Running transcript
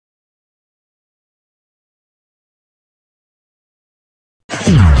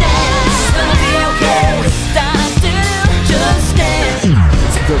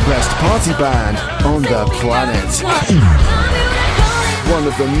party band on the planet. One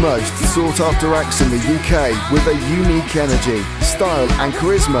of the most sought-after acts in the UK with a unique energy, style and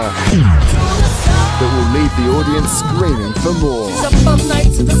charisma that will leave the audience screaming for more.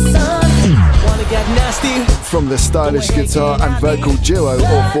 From the stylish guitar and vocal duo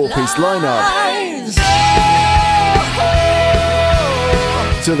or four-piece lineup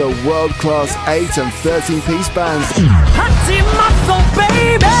to the world-class 8 and 13-piece bands,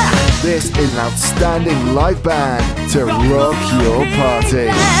 this is an outstanding live band to rock your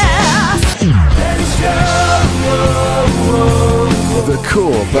party. The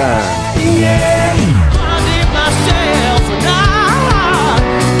Core Band.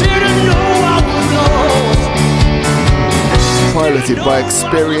 Piloted by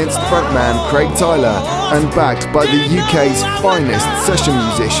experienced frontman Craig Tyler and backed by the UK's finest session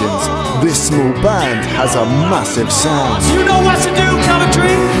musicians, this small band has a massive sound. You know what to do, count a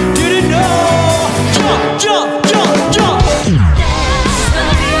drink, didn't know. Jump, jump, jump, jump.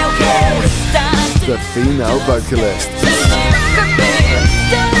 The female vocalist.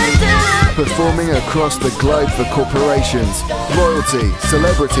 Performing across the globe for corporations, royalty,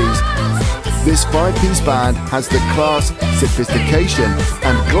 celebrities, this 5-piece band has the class, sophistication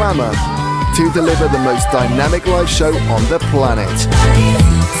and glamour to deliver the most dynamic live show on the planet.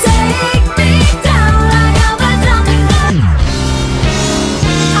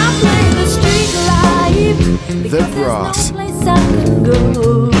 The Brass.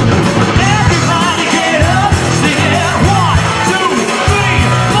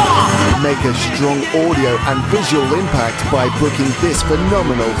 Make a strong audio and visual impact by booking this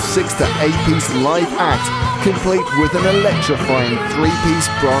phenomenal 6 to 8-piece live act, complete with an electrifying 3-piece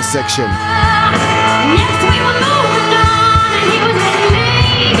brass section.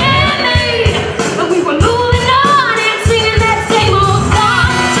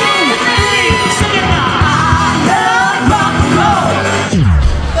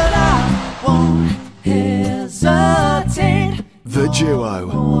 The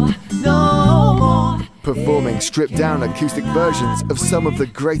Duo. Performing stripped-down acoustic versions of some of the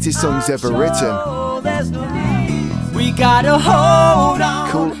greatest songs ever written. We gotta hold on.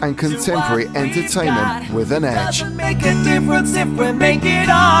 Cool and contemporary entertainment with an edge. Make a difference if we make it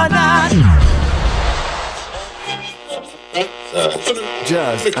or not.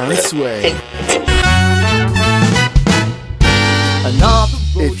 Jazz and swing.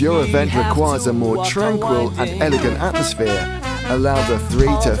 If your event requires a more tranquil and elegant atmosphere, allow the 3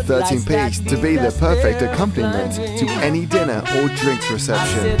 to 13-piece to be the perfect accompaniment to any dinner or drinks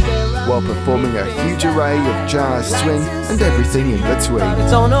reception, while performing a huge array of jazz, swing and everything in between.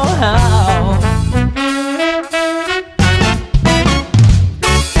 Don't know how.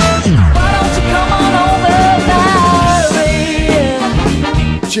 Why don't you come on over,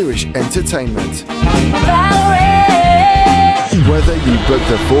 Valerie? Jewish entertainment. Whether you book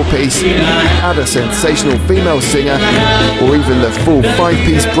the 4-piece, add a sensational female singer, or even the full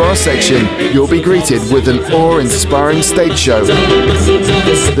 5-piece brass section, you'll be greeted with an awe-inspiring stage show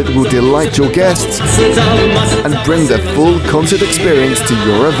that will delight your guests and bring the full concert experience to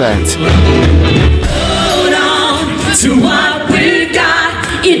your event. Hold on to what we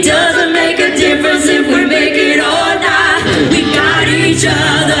got. It doesn't make a difference if we make it or not. We got each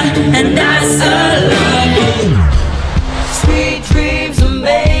other, and that's a love. Sweet dreams are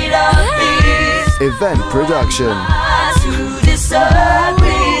made of these. Event production.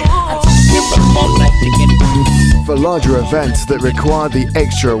 For larger events that require the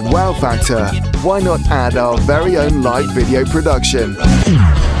extra wow factor, why not add our very own live video production?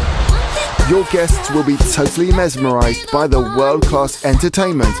 Your guests will be totally mesmerized by the world-class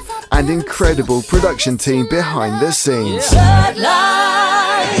entertainment and incredible production team behind the scenes.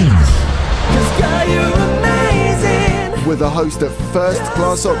 With a host of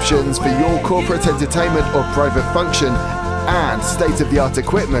first-class options for your corporate entertainment or private function and state-of-the-art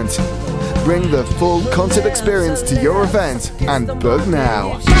equipment, bring the full concert experience to your event and book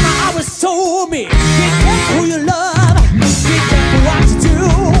now. I was told me, be careful who you